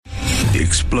The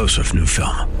explosive new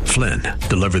film, Flynn,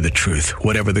 deliver the truth,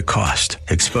 whatever the cost,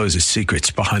 exposes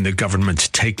secrets behind the government's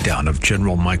takedown of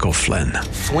General Michael Flynn.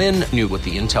 Flynn knew what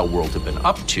the intel world had been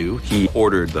up to. He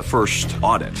ordered the first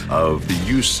audit of the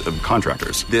use of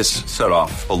contractors. This set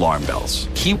off alarm bells.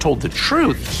 He told the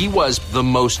truth. He was the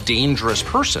most dangerous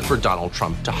person for Donald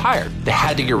Trump to hire. They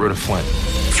had to get rid of Flynn.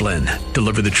 Flynn,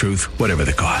 deliver the truth, whatever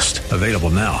the cost. Available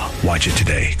now. Watch it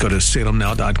today. Go to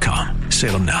salemnow.com.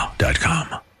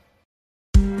 salemnow.com.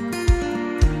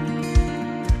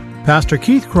 Pastor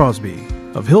Keith Crosby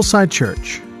of Hillside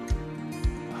Church.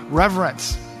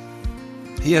 Reverence.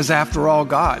 He is, after all,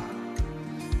 God.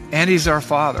 And He's our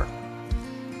Father.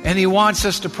 And He wants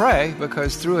us to pray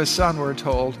because through His Son we're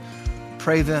told,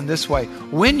 pray then this way.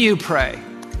 When you pray,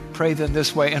 pray then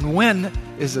this way. And when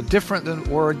is a different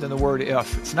word than the word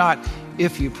if. It's not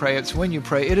if you pray, it's when you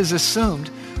pray. It is assumed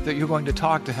that you're going to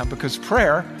talk to Him because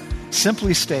prayer,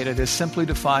 simply stated, is simply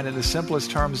defined in the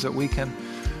simplest terms that we can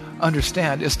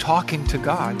understand, is talking to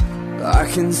God. I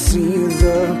can see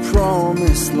the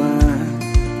promised land,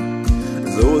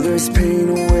 though there's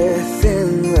pain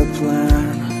within the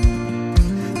plan.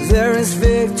 There is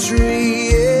victory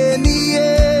in the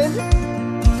end.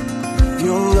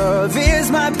 Your love is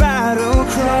my battle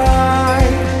cry,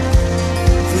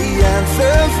 the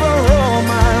answer for all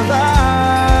my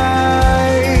life.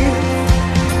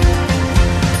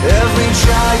 Every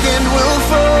giant will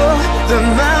fall, the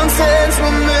mountains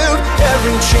will move.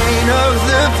 Every chain of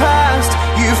the past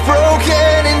you've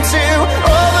broken into.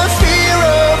 All the fear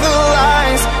of the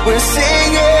lies, we're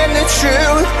singing the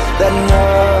truth, that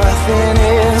nothing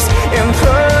is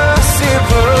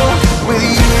impossible with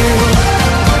you.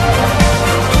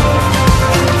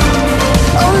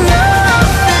 Oh,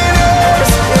 nothing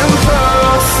is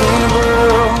impossible.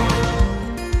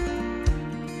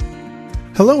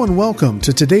 Hello and welcome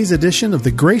to today's edition of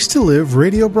the Grace to Live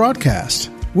radio broadcast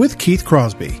with Keith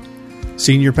Crosby,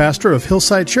 Senior Pastor of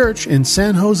Hillside Church in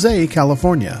San Jose,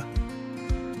 California.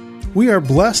 We are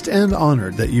blessed and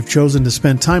honored that you've chosen to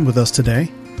spend time with us today,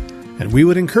 and we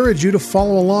would encourage you to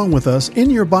follow along with us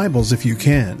in your Bibles if you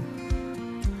can.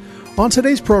 On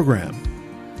today's program,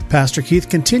 Pastor Keith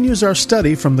continues our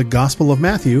study from the Gospel of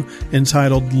Matthew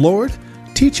entitled, Lord,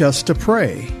 Teach Us to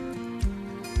Pray.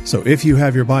 So if you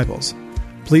have your Bibles,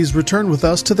 please return with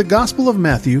us to the Gospel of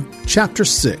Matthew, chapter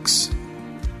 6.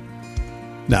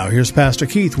 Now here's Pastor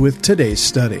Keith with today's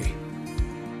study.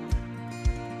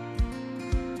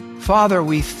 Father,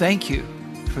 we thank You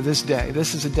for this day.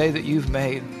 This is a day that You've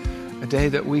made, a day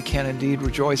that we can indeed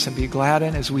rejoice and be glad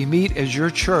in as we meet as Your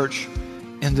church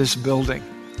in this building.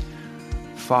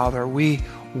 Father, we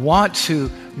want to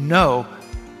know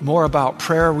more about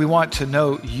prayer. We want to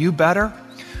know You better.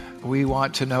 We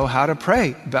want to know how to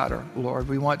pray better, Lord.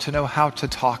 We want to know how to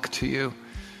talk to You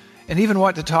and even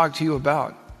what to talk to You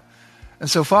about. And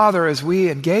so, Father, as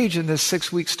we engage in this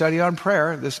 6-week study on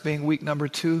prayer, this being week number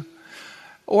 2,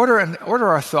 order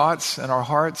our thoughts and our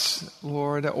hearts,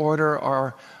 Lord. Order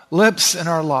our lips and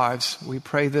our lives. We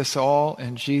pray this all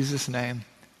in Jesus' name.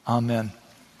 Amen.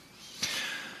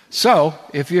 So,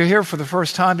 if you're here for the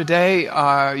first time today,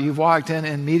 you've walked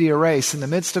in media res. In the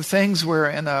midst of things,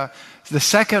 we're in the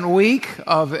second week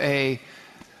of a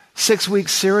 6-week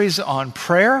series on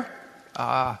prayer.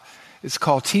 It's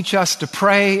called Teach Us to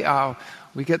Pray.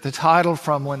 We get the title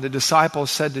from when the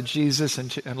disciples said to Jesus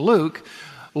in Luke,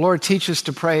 Lord, teach us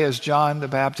to pray as John the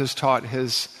Baptist taught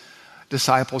his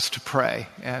disciples to pray.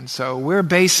 And so we're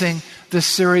basing this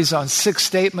series on 6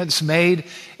 statements made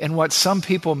in what some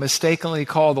people mistakenly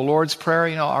call the Lord's Prayer.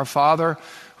 You know, our Father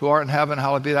who art in heaven,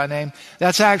 hallowed be Thy name.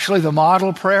 That's actually the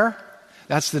model prayer.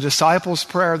 That's the disciples'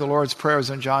 prayer. The Lord's Prayer is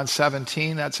in John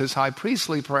 17. That's His high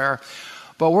priestly prayer.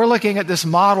 But we're looking at this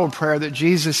model prayer that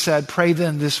Jesus said, pray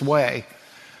then this way.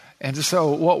 And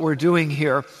so what we're doing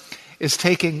here is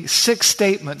taking 6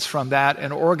 statements from that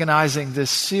and organizing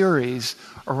this series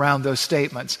around those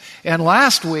statements. And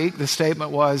last week, the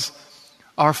statement was,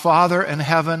 Our Father in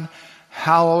heaven,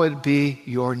 hallowed be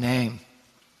Your name.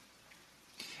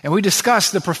 And we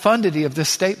discussed the profundity of this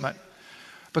statement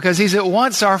because He's at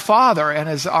once our Father, and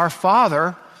as our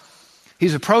Father,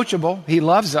 He's approachable, He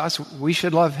loves us, we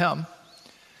should love Him.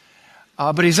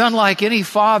 But He's unlike any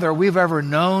father we've ever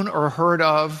known or heard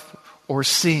of or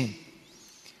seen.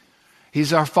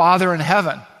 He's our Father in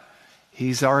heaven.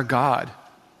 He's our God.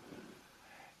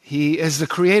 He is the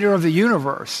creator of the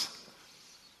universe.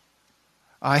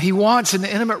 He wants an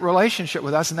intimate relationship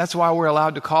with us, and that's why we're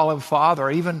allowed to call Him Father.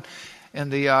 Even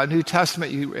in the New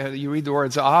Testament, you read the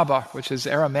words Abba, which is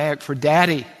Aramaic for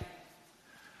daddy.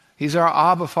 He's our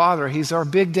Abba Father. He's our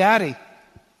big daddy.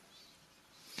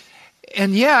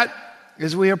 And yet,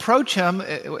 as we approach him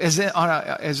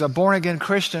as a born-again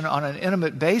Christian on an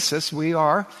intimate basis, we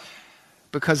are,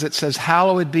 because it says,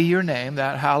 hallowed be your name.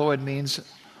 That hallowed means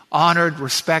honored,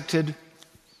 respected,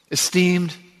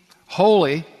 esteemed,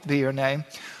 holy be your name.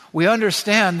 We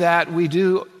understand that we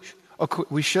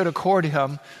should accord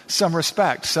him some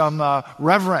respect, some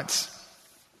reverence.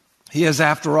 He is,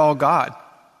 after all, God,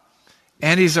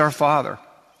 and he's our Father.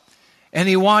 And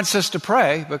he wants us to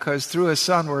pray because through his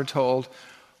Son we're told,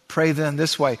 pray then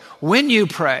this way. When you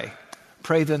pray,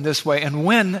 pray then this way. And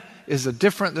when is a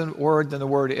different word than the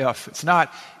word if. It's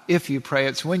not if you pray,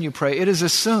 it's when you pray. It is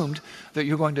assumed that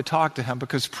you're going to talk to him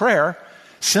because prayer,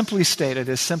 simply stated,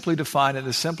 is simply defined in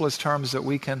the simplest terms that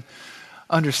we can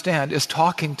understand, is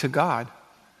talking to God.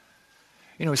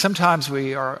 You know, sometimes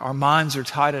our minds are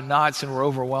tied in knots and we're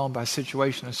overwhelmed by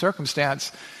situation and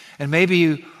circumstance. And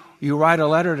maybe you write a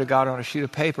letter to God on a sheet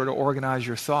of paper to organize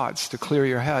your thoughts, to clear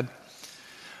your head.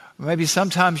 Maybe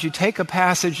sometimes you take a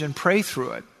passage and pray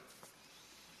through it.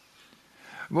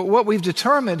 But what we've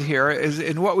determined here is,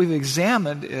 and what we've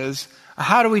examined is,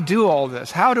 how do we do all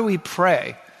this? How do we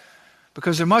pray?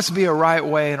 Because there must be a right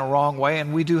way and a wrong way,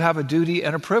 and we do have a duty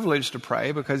and a privilege to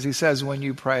pray, because he says, when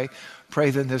you pray,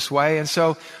 pray then this way. And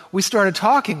so we started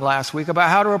talking last week about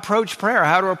how to approach prayer,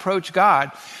 how to approach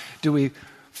God. Do we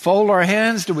fold our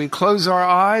hands? Do we close our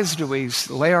eyes? Do we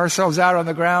lay ourselves out on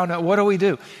the ground? What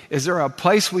do? Is there a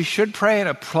place we should pray and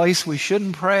a place we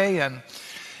shouldn't pray?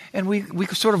 And we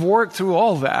sort of worked through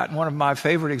all that. One of my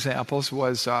favorite examples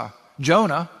was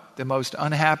Jonah, the most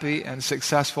unhappy and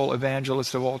successful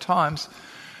evangelist of all times,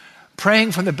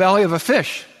 praying from the belly of a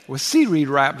fish with seaweed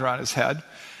wrapped around his head.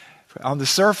 On the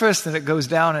surface, then it goes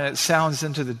down and it sounds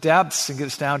into the depths and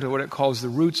gets down to what it calls the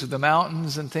roots of the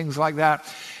mountains and things like that.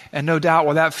 And no doubt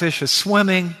while that fish is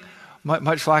swimming,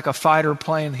 much like a fighter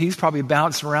plane, he's probably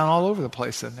bouncing around all over the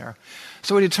place in there.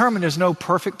 So we determined there's no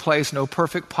perfect place, no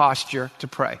perfect posture to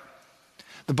pray.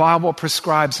 The Bible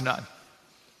prescribes none.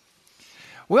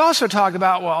 We also talked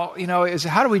about, how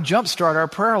do we jumpstart our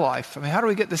prayer life? I mean, how do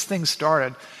we get this thing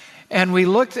started? And we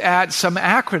looked at some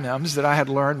acronyms that I had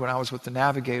learned when I was with the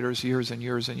Navigators years and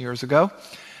years and years ago.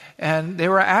 And they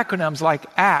were acronyms like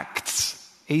ACTS,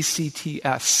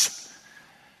 A-C-T-S.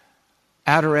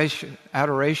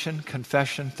 Adoration,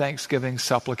 confession, thanksgiving,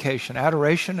 supplication.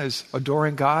 Adoration is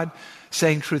adoring God,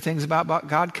 saying true things about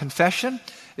God. Confession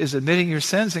is admitting your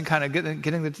sins and kind of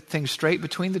getting the things straight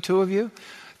between the two of you.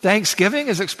 Thanksgiving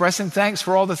is expressing thanks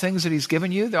for all the things that he's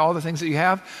given you, all the things that you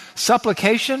have.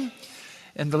 Supplication,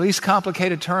 in the least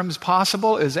complicated terms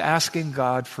possible, is asking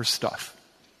God for stuff.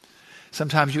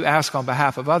 Sometimes you ask on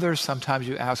behalf of others, sometimes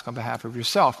you ask on behalf of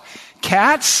yourself.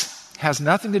 Cats has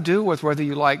nothing to do with whether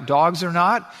you like dogs or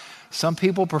not. Some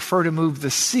people prefer to move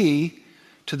the C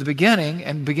to the beginning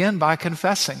and begin by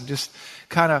confessing, just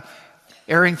kind of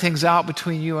airing things out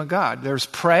between you and God. There's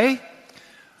pray.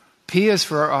 P is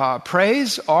for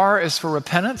praise. R is for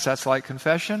repentance. That's like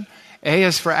confession. A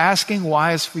is for asking.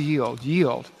 Y is for yield.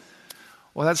 Yield.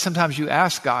 Well, that's sometimes you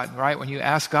ask God, right? When you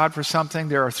ask God for something,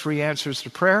 there are 3 answers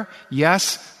to prayer.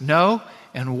 Yes, no,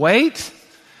 and wait.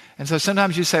 And so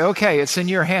sometimes you say, okay, it's in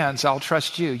your hands. I'll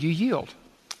trust you. You yield.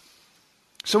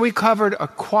 So we covered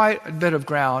quite a bit of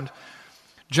ground,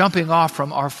 jumping off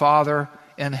from our Father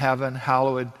in heaven,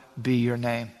 hallowed be your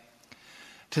name.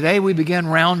 Today we begin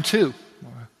round 2,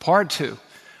 part 2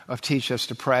 of Teach Us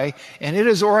to Pray. And it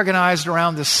is organized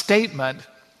around the statement,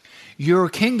 your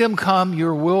kingdom come,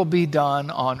 your will be done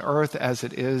on earth as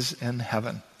it is in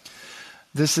heaven.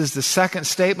 This is the second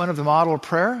statement of the model of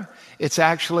prayer. It's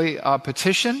actually a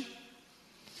petition.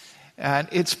 And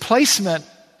its placement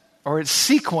or its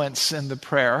sequence in the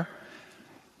prayer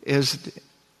is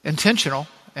intentional.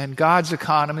 In God's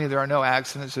economy, there are no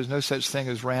accidents. There's no such thing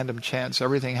as random chance.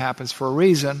 Everything happens for a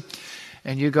reason.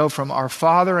 And you go from our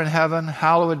Father in heaven,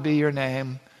 hallowed be your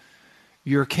name.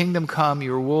 Your kingdom come,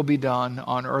 your will be done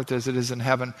on earth as it is in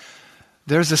heaven.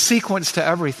 There's a sequence to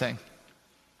everything.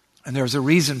 And there's a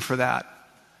reason for that.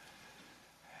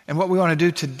 And what we want to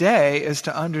do today is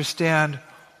to understand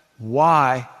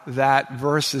why that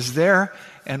verse is there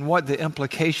and what the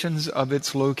implications of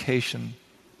its location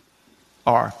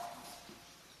are.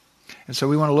 And so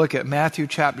we want to look at Matthew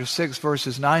chapter 6,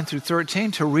 verses 9 through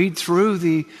 13 to read through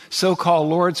the so-called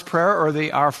Lord's Prayer or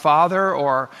the Our Father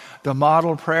or the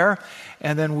model prayer.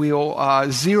 And then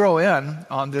we'll zero in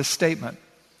on this statement.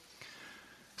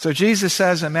 So Jesus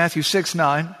says in Matthew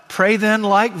 6:9, pray then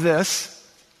like this,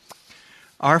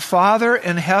 our Father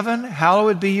in heaven,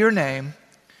 hallowed be your name.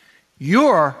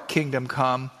 Your kingdom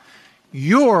come,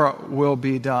 your will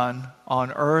be done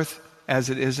on earth as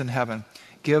it is in heaven.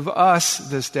 Give us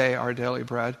this day our daily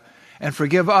bread, and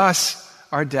forgive us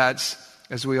our debts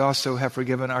as we also have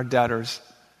forgiven our debtors.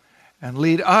 And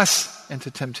lead us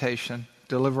into temptation.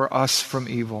 Deliver us from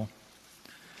evil.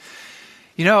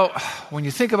 You know, when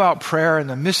you think about prayer and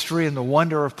the mystery and the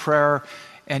wonder of prayer,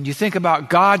 and you think about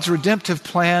God's redemptive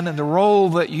plan and the role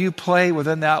that you play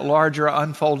within that larger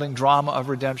unfolding drama of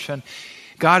redemption,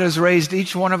 God has raised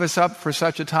each one of us up for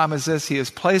such a time as this. He has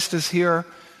placed us here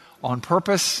on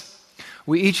purpose.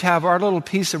 We each have our little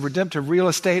piece of redemptive real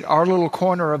estate, our little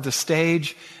corner of the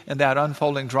stage in that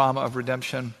unfolding drama of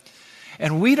redemption.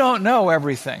 And we don't know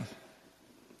everything.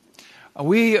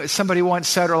 Somebody once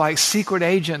said, are like secret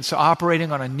agents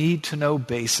operating on a need-to-know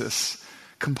basis.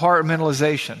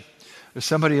 Compartmentalization. There's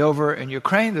somebody over in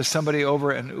Ukraine, there's somebody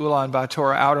over in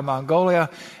Ulaanbaatar, Outer Mongolia,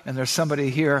 and there's somebody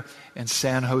here in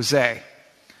San Jose.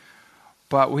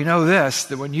 But we know this,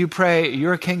 that when you pray,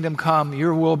 your kingdom come,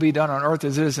 your will be done on earth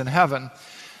as it is in heaven,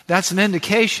 that's an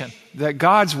indication that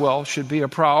God's will should be a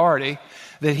priority,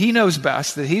 that He knows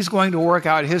best, that He's going to work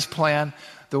out His plan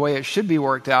the way it should be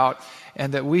worked out,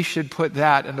 and that we should put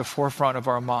that in the forefront of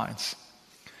our minds.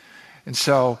 And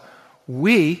so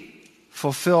we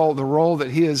fulfill the role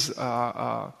that He has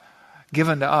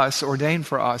given to us, ordained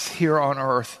for us here on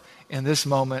earth in this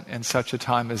moment in such a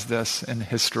time as this in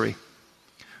history.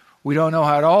 We don't know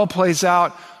how it all plays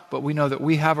out, but we know that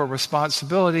we have a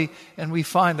responsibility, and we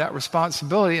find that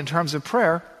responsibility in terms of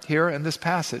prayer here in this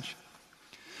passage.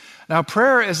 Now,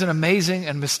 prayer is an amazing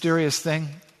and mysterious thing.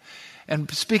 And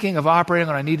speaking of operating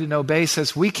on a need-to-know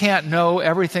basis, we can't know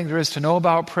everything there is to know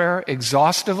about prayer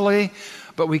exhaustively,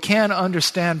 but we can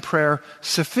understand prayer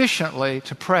sufficiently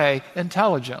to pray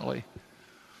intelligently.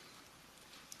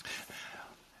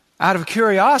 Out of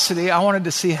curiosity, I wanted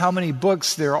to see how many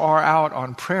books there are out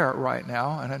on prayer right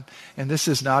now. And this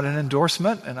is not an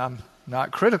endorsement, and I'm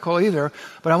not critical either,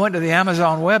 but I went to the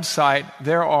Amazon website.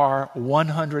 There are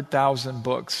 100,000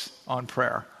 books on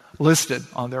prayer listed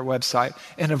on their website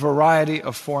in a variety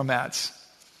of formats.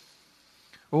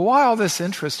 Well, why all this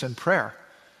interest in prayer?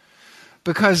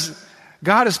 Because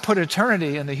God has put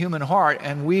eternity in the human heart,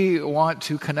 and we want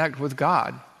to connect with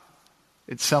God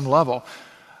at some level.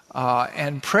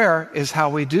 And prayer is how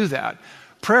we do that.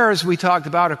 Prayer, as we talked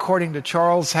about, according to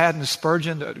Charles Haddon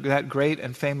Spurgeon, that great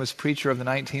and famous preacher of the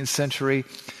 19th century,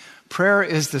 prayer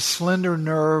is the slender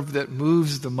nerve that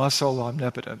moves the muscle of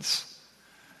omnipotence.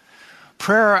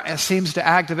 Prayer seems to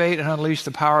activate and unleash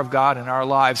the power of God in our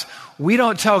lives. We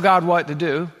don't tell God what to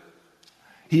do.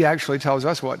 He actually tells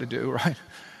us what to do, right?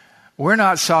 We're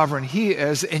not sovereign. He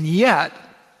is, and yet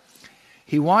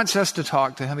He wants us to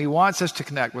talk to Him. He wants us to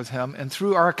connect with Him. And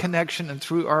through our connection and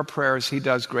through our prayers, He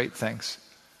does great things.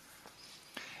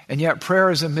 And yet prayer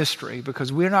is a mystery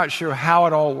because we're not sure how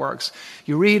it all works.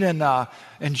 You read in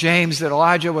James that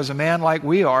Elijah was a man like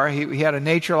we are. He had a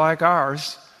nature like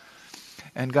ours.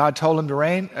 And God told him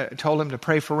to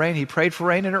pray for rain. He prayed for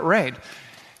rain and it rained.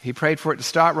 He prayed for it to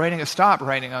stop raining, it stopped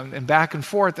raining, and back and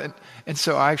forth. And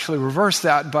so I actually reversed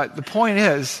that. But the point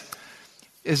is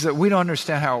that we don't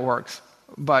understand how it works.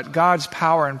 But God's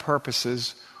power and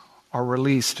purposes are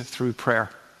released through prayer.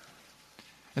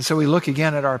 And so we look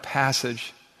again at our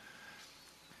passage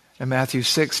in Matthew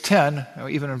 6:10,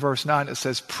 even in verse 9, it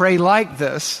says, "Pray like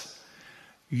this,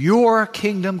 your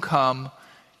kingdom come,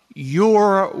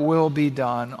 your will be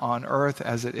done on earth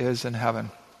as it is in heaven."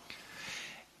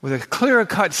 With a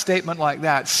clear-cut statement like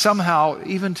that, somehow,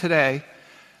 even today,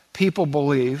 people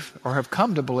believe or have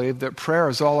come to believe that prayer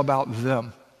is all about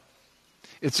them.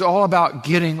 It's all about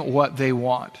getting what they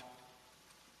want.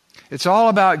 It's all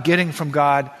about getting from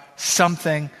God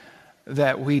something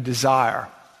that we desire.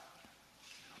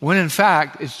 When in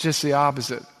fact, it's just the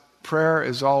opposite. Prayer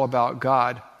is all about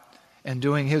God and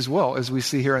doing His will, as we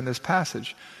see here in this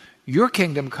passage. Your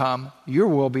kingdom come, your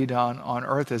will be done on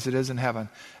earth as it is in heaven.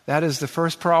 That is the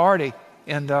first priority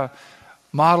in the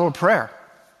model of prayer.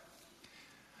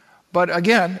 But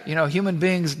again, human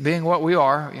beings being what we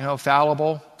are,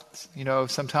 fallible,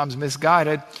 sometimes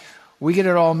misguided, we get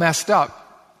it all messed up.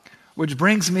 Which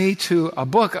brings me to a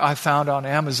book I found on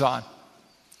Amazon.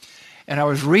 And I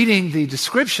was reading the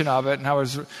description of it, and I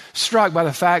was struck by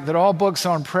the fact that all books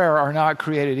on prayer are not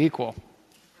created equal.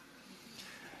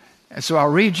 And so I'll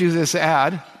read you this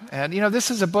ad. And,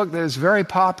 this is a book that is very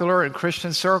popular in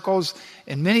Christian circles,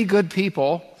 and many good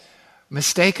people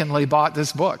mistakenly bought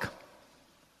this book.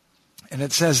 And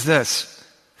it says this: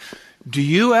 "Do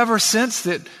you ever sense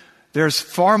that there's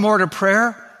far more to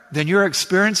prayer than you're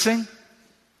experiencing?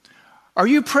 Are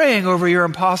you praying over your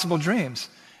impossible dreams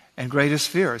and greatest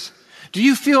fears? Do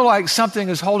you feel like something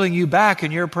is holding you back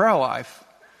in your prayer life?"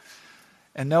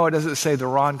 And no, it doesn't say the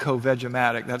Ronco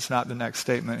Vegematic. That's not the next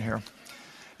statement here.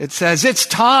 It says, it's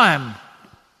time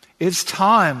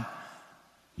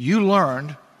you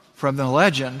learned from the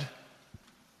legend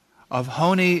of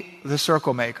Honi the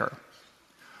circle maker.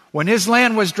 When his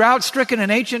land was drought-stricken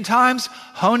in ancient times,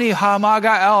 Honi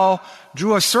HaMagael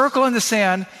drew a circle in the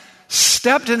sand,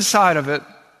 stepped inside of it,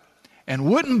 and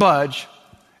wouldn't budge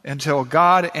until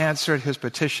God answered his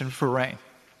petition for rain.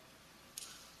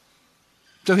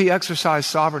 So he exercised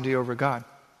sovereignty over God.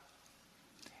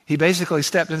 He basically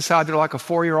stepped inside there like a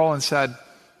 4-year-old and said,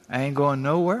 I ain't going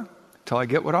nowhere till I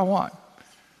get what I want.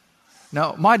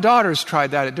 Now, my daughters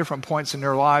tried that at different points in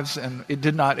their lives, and it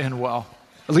did not end well,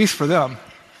 at least for them.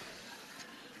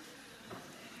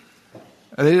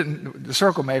 The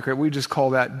circle maker, we just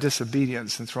call that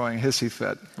disobedience and throwing a hissy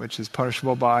fit, which is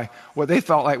punishable by what they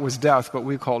felt like was death, but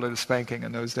we called it a spanking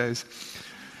in those days.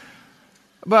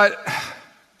 But,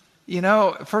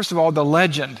 first of all, the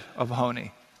legend of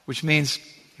Honi, which means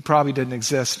he probably didn't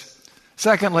exist.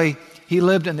 Secondly, he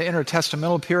lived in the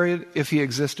intertestamental period, if he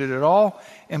existed at all,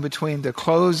 in between the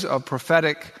close of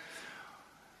prophetic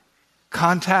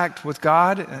contact with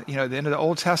God, the end of the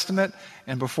Old Testament,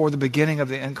 and before the beginning of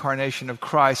the incarnation of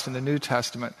Christ in the New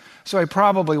Testament. So he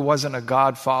probably wasn't a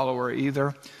God follower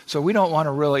either. So we don't want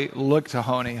to really look to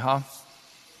Honi, huh?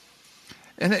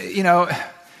 And,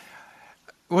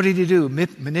 what did he do?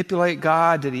 Manipulate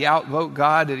God? Did he outvote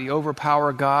God? Did he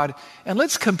overpower God? And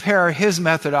let's compare his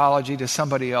methodology to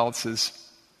somebody else's.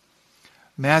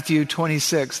 Matthew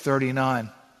 26:39.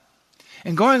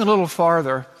 And going a little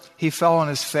farther, he fell on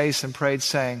his face and prayed,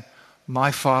 saying,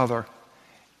 My Father,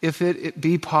 if it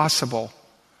be possible,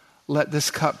 let this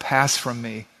cup pass from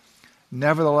me.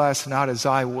 Nevertheless, not as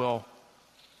I will,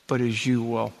 but as you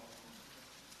will.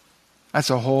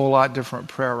 That's a whole lot different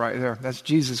prayer right there. That's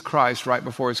Jesus Christ right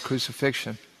before his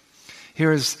crucifixion.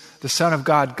 Here is the Son of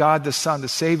God, God the Son, the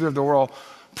Savior of the world,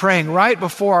 praying right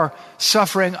before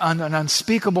suffering an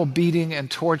unspeakable beating and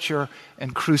torture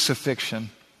and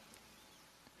crucifixion.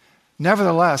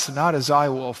 Nevertheless, not as I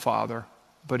will, Father,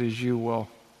 but as you will.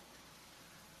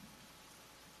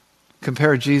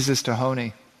 Compare Jesus to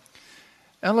Honi.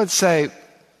 And let's say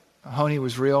Honi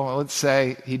was real. Let's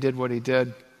say he did what he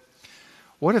did.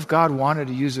 What if God wanted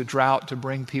to use a drought to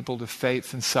bring people to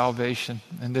faith and salvation,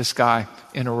 and this guy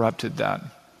interrupted that?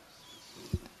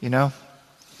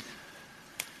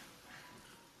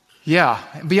 Yeah.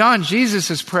 Beyond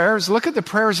Jesus' prayers, look at the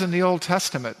prayers in the Old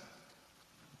Testament.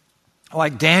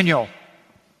 Like Daniel,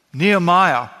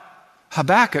 Nehemiah,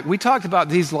 Habakkuk. We talked about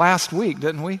these last week,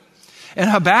 didn't we? And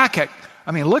Habakkuk,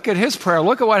 look at his prayer.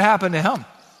 Look at what happened to him,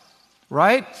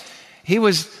 right? He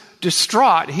was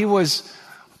distraught. He was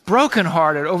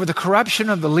brokenhearted over the corruption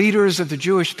of the leaders of the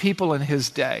Jewish people in his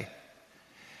day.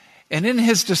 And in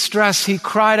his distress, he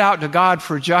cried out to God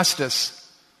for justice.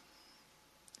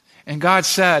 And God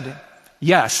said,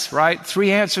 yes, right?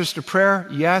 3 answers to prayer,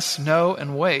 yes, no,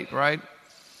 and wait, right?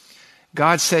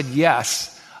 God said,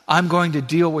 yes, I'm going to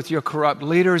deal with your corrupt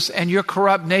leaders and your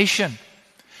corrupt nation.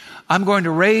 I'm going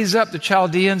to raise up the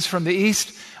Chaldeans from the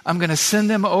east. I'm going to send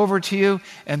them over to you,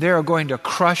 and they are going to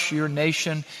crush your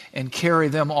nation and carry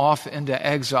them off into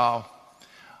exile,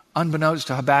 unbeknownst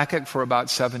to Habakkuk, for about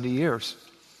 70 years.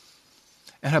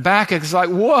 And Habakkuk is like,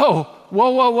 whoa.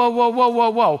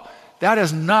 That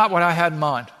is not what I had in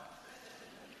mind.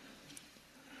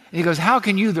 And he goes, how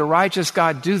can you, the righteous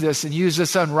God, do this and use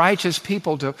this unrighteous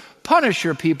people to punish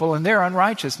your people in their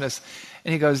unrighteousness?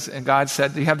 And he goes, and God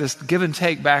said, you have this give and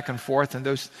take back and forth in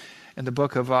the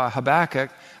book of Habakkuk.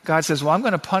 God says, well, I'm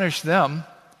going to punish them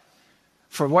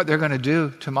for what they're going to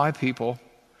do to my people,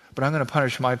 but I'm going to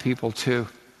punish my people too.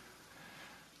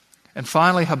 And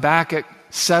finally, Habakkuk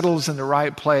settles in the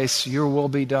right place. Your will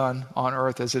be done on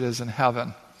earth as it is in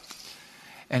heaven.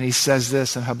 And he says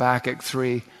this in Habakkuk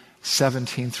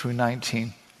 3:17 through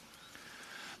 19.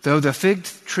 Though the fig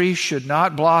tree should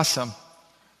not blossom,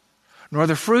 nor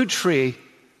the fruit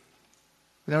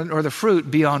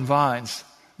be on vines,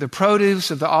 the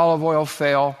produce of the olive oil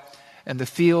fail, and the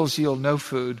fields yield no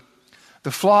food,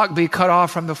 the flock be cut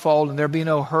off from the fold, and there be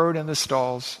no herd in the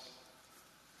stalls,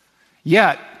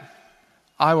 yet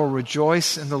I will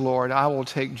rejoice in the Lord. I will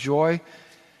take joy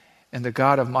in the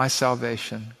God of my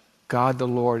salvation. God the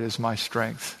Lord is my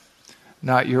strength.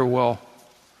 Not your will.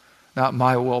 Not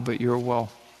my will, but your will.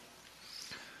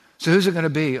 So who's it going to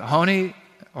be? Honi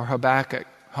or Habakkuk?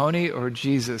 Honi or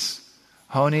Jesus?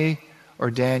 Honi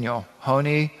or Daniel?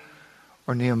 Honi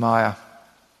or Nehemiah?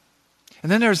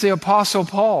 And then there's the Apostle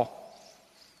Paul.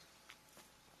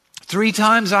 3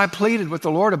 times I pleaded with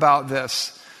the Lord about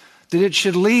this, that it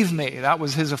should leave me. That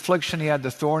was his affliction. He had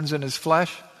the thorn in his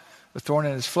flesh.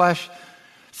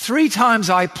 3 times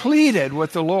I pleaded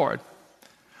with the Lord.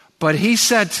 But he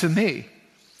said to me,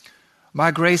 my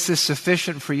grace is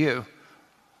sufficient for you,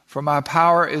 For my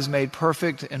power is made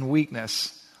perfect in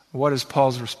weakness. What is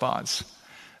Paul's response?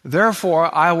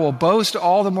 Therefore, I will boast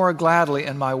all the more gladly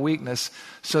in my weakness,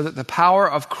 so that the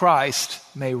power of Christ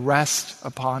may rest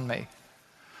upon me.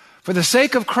 For the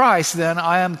sake of Christ, then,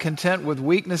 I am content with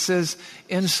weaknesses,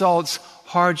 insults,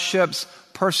 hardships,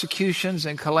 persecutions,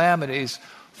 and calamities.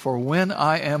 For when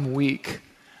I am weak,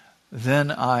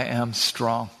 then I am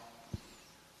strong.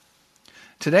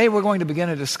 Today, we're going to begin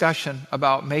a discussion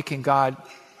about making God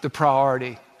the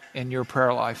priority in your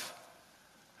prayer life,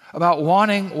 about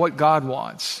wanting what God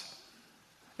wants.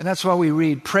 And that's why we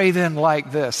read, pray then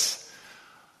like this.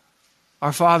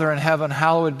 Our Father in heaven,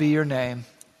 hallowed be your name.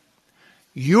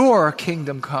 Your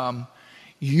kingdom come,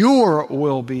 your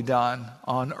will be done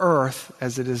on earth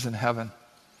as it is in heaven.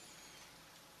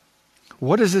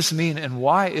 What does this mean, and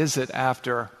why is it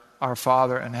after our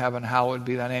Father in heaven, hallowed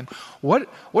be thy name? What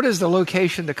is the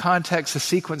location, the context, the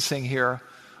sequencing here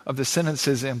of the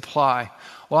sentences imply?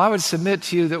 Well, I would submit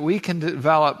to you that we can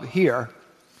develop here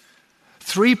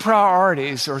 3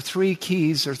 priorities or 3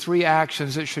 keys or 3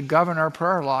 actions that should govern our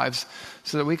prayer lives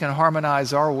so that we can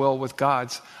harmonize our will with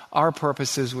God's, our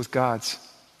purposes with God's.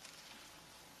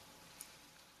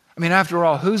 I mean, after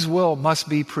all, whose will must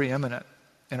be preeminent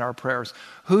in our prayers?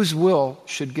 Whose will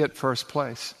should get first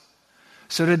place?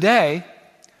 So today,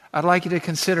 I'd like you to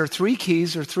consider 3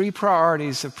 keys or 3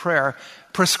 priorities of prayer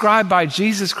prescribed by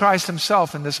Jesus Christ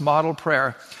himself in this model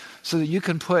prayer so that you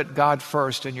can put God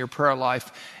first in your prayer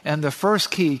life. And the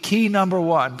first key number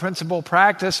 1, principle,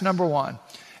 practice number 1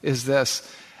 is this,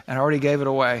 and I already gave it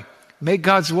away. Make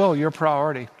God's will your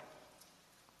priority.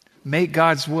 Make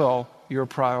God's will your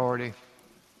priority.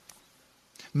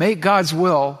 Make God's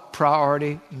will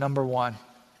priority number 1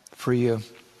 for you.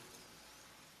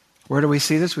 Where do we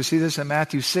see this? We see this in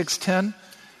Matthew 6:10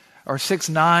 or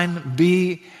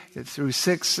 6:9b through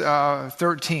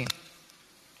 6:13.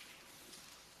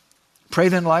 Pray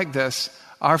then like this.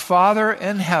 Our Father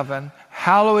in heaven,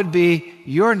 hallowed be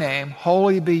your name,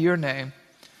 holy be your name.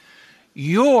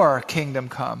 Your kingdom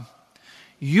come.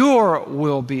 Your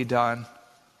will be done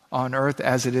on earth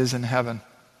as it is in heaven.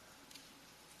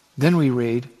 Then we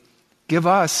read, give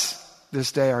us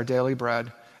this day our daily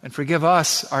bread, and forgive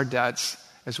us our debts,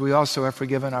 as we also have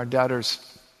forgiven our debtors.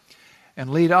 And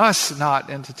lead us not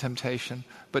into temptation,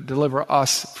 but deliver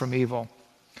us from evil.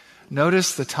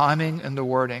 Notice the timing and the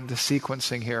wording, the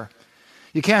sequencing here.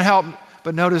 You can't help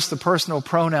but notice the personal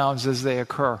pronouns as they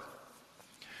occur.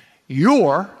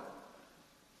 Your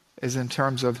is in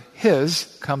terms of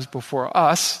his, comes before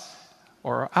us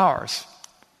or ours.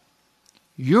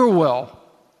 Your will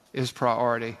is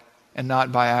priority and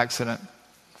not by accident.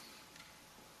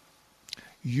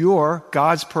 Your,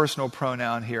 God's personal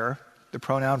pronoun here, the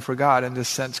pronoun for God in this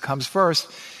sense, comes first.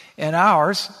 And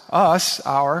ours, us,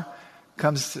 our,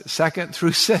 comes 2nd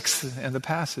through 6th in the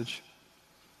passage.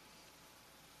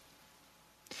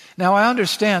 Now, I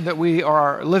understand that we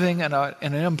are living in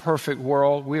an imperfect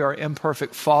world. We are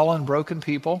imperfect, fallen, broken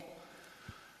people.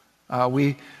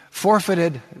 We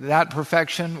forfeited that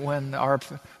perfection when our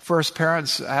first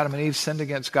parents, Adam and Eve, sinned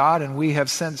against God, and we have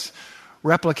since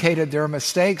replicated their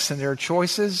mistakes and their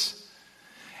choices.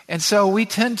 And so we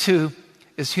tend to,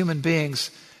 as human beings,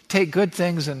 take good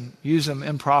things and use them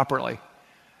improperly.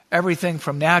 Everything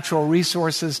from natural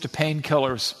resources to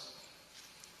painkillers.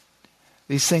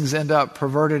 These things end up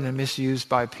perverted and misused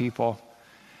by people.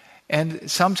 And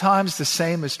sometimes the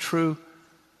same is true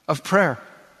of prayer.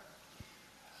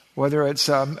 Whether it's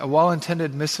a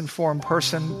well-intended, misinformed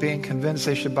person being convinced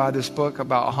they should buy this book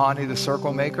about Hani, the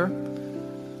circle maker,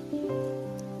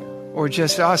 or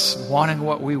just us wanting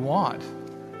what we want,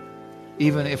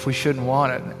 even if we shouldn't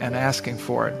want it, and asking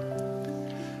for it.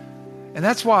 And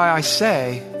that's why I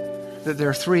say that there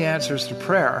are 3 answers to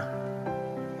prayer.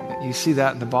 You see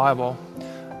that in the Bible.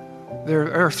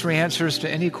 There are 3 answers to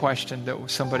any question that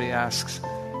somebody asks.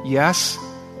 Yes,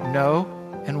 no,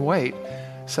 and wait.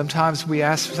 Sometimes we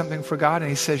ask for something for God and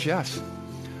he says yes.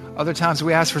 Other times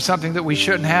we ask for something that we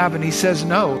shouldn't have and he says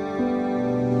no.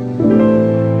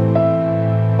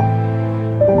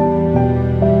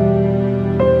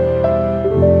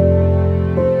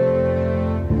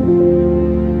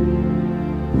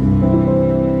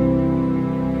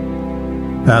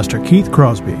 Pastor Keith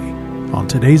Crosby on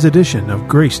today's edition of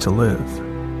Grace to Live.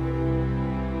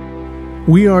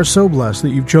 We are so blessed that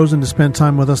you've chosen to spend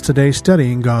time with us today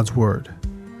studying God's Word.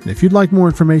 And if you'd like more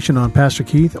information on Pastor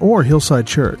Keith or Hillside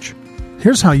Church,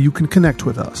 here's how you can connect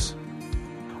with us.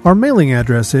 Our mailing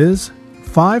address is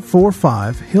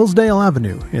 545 Hillsdale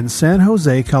Avenue in San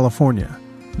Jose, California,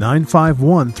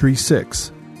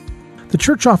 95136. The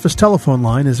church office telephone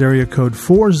line is area code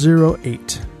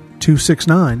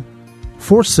 408-269-5790.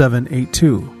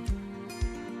 888-866-4782.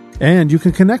 And you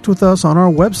can connect with us on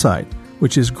our website,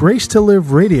 which is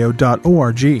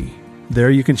gracetoliveradio.org. There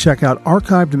you can check out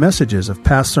archived messages of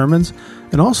past sermons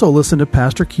and also listen to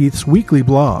Pastor Keith's weekly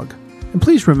blog. And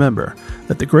please remember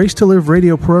that the Grace to Live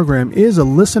radio program is a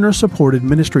listener-supported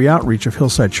ministry outreach of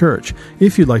Hillside Church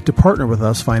if you'd like to partner with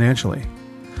us financially.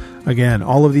 Again,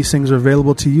 all of these things are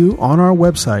available to you on our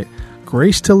website,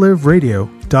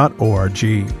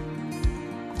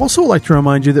 gracetoliveradio.org. Also, I'd like to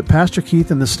remind you that Pastor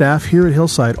Keith and the staff here at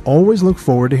Hillside always look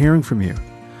forward to hearing from you.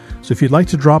 So if you'd like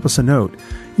to drop us a note,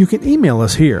 you can email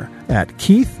us here at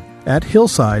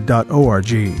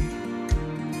keith@hillside.org.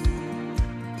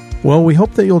 Well, we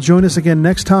hope that you'll join us again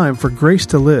next time for Grace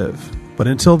to Live. But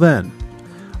until then,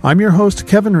 I'm your host,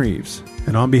 Kevin Reeves,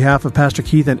 and on behalf of Pastor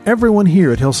Keith and everyone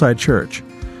here at Hillside Church,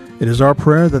 it is our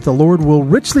prayer that the Lord will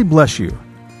richly bless you.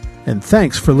 And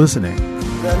thanks for listening.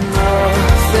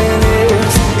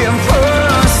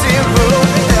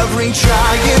 Every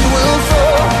giant will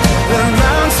fall, the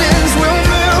mountains will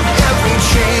move, every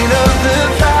chain of the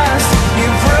past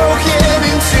you've broken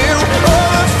into. All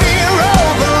the fear,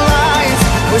 all the lies,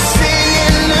 we're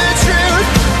seeing the truth,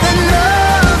 that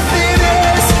nothing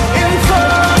is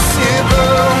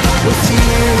impossible with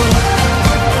you.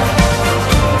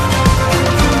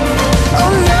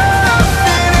 Oh,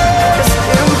 nothing is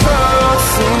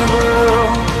impossible.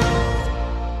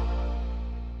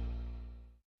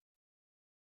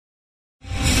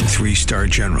 3-star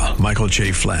General Michael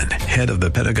J. Flynn, head of the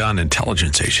Pentagon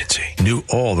Intelligence Agency, knew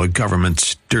all the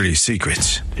government's dirty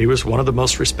secrets. He was one of the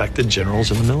most respected generals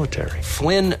in the military.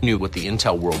 Flynn knew what the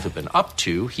intel world had been up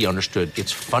to. He understood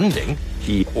its funding.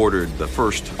 He ordered the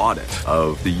first audit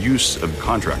of the use of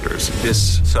contractors.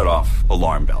 This set off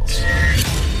alarm bells.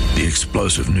 The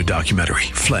explosive new documentary,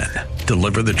 Flynn,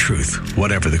 Deliver the Truth,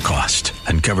 Whatever the Cost,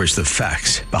 uncovers the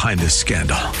facts behind this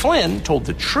scandal. Flynn told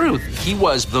the truth. He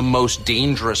was the most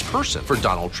dangerous person for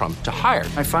Donald Trump to hire.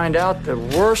 I find out the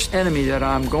worst enemy that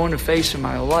I'm going to face in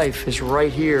my life is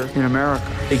right here in America.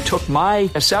 They took my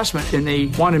assessment and they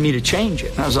wanted me to change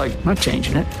it. And I was like, I'm not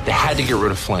changing it. They had to get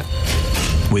rid of Flynn.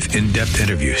 With in-depth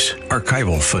interviews,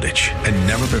 archival footage, and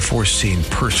never-before-seen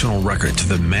personal records of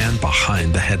the man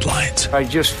behind the headlines. I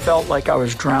just felt like I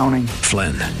was drowning.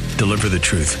 Flynn, Deliver the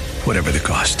Truth, Whatever the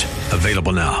Cost.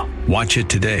 Available now. Watch it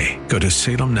today. Go to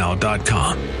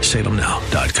salemnow.com.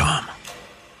 salemnow.com.